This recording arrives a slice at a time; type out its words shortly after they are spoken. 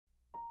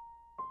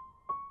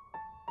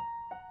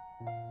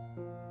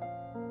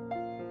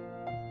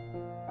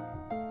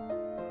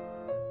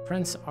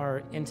Prints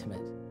are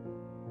intimate.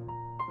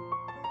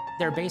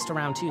 They're based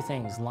around two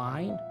things,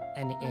 line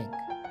and ink.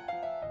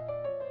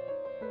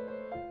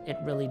 It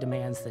really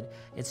demands that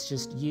it's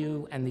just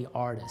you and the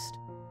artist.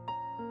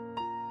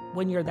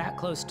 When you're that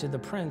close to the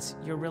prints,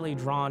 you're really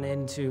drawn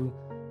into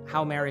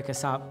how Mary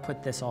Cassatt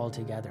put this all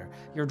together.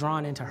 You're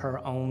drawn into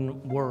her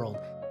own world.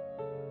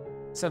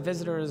 So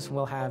visitors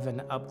will have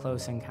an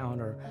up-close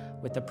encounter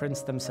with the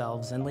prints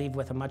themselves and leave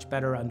with a much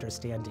better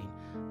understanding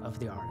of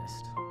the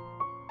artist.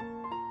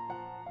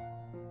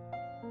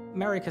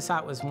 Mary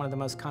Cassatt was one of the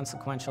most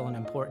consequential and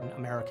important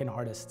American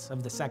artists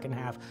of the second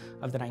half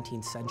of the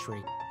 19th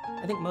century.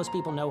 I think most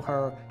people know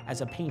her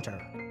as a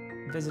painter.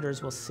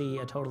 Visitors will see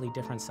a totally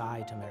different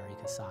side to Mary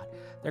Cassatt.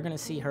 They're going to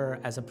see her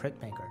as a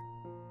printmaker.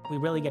 We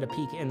really get a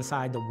peek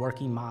inside the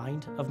working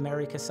mind of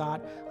Mary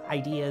Cassatt,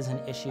 ideas and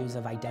issues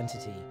of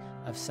identity,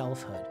 of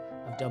selfhood,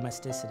 of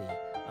domesticity,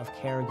 of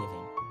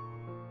caregiving.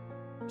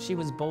 She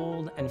was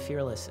bold and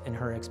fearless in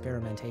her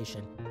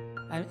experimentation.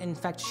 And in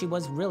fact, she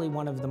was really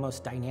one of the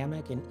most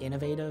dynamic and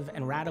innovative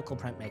and radical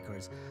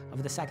printmakers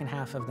of the second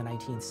half of the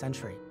 19th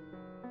century.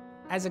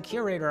 As a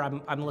curator,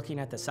 I'm looking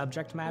at the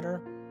subject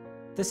matter.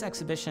 This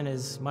exhibition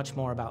is much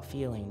more about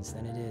feelings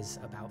than it is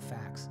about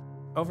facts.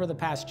 Over the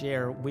past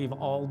year, we've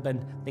all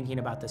been thinking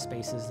about the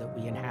spaces that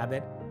we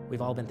inhabit.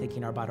 We've all been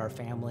thinking about our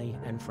family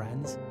and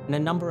friends. And a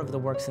number of the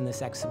works in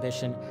this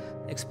exhibition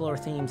explore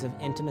themes of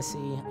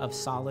intimacy, of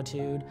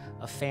solitude,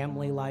 of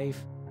family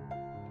life.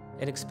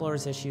 It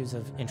explores issues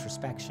of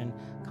introspection,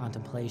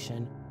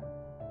 contemplation.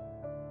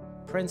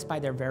 Prints, by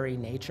their very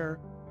nature,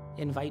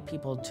 invite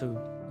people to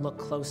look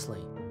closely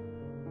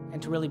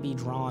and to really be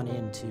drawn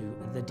into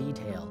the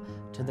detail,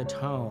 to the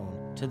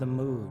tone, to the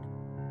mood.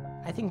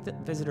 I think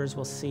that visitors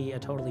will see a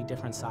totally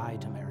different side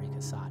to Mary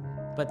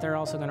Cassatt, but they're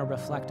also going to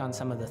reflect on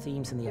some of the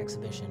themes in the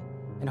exhibition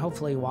and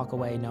hopefully walk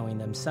away knowing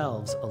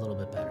themselves a little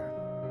bit better.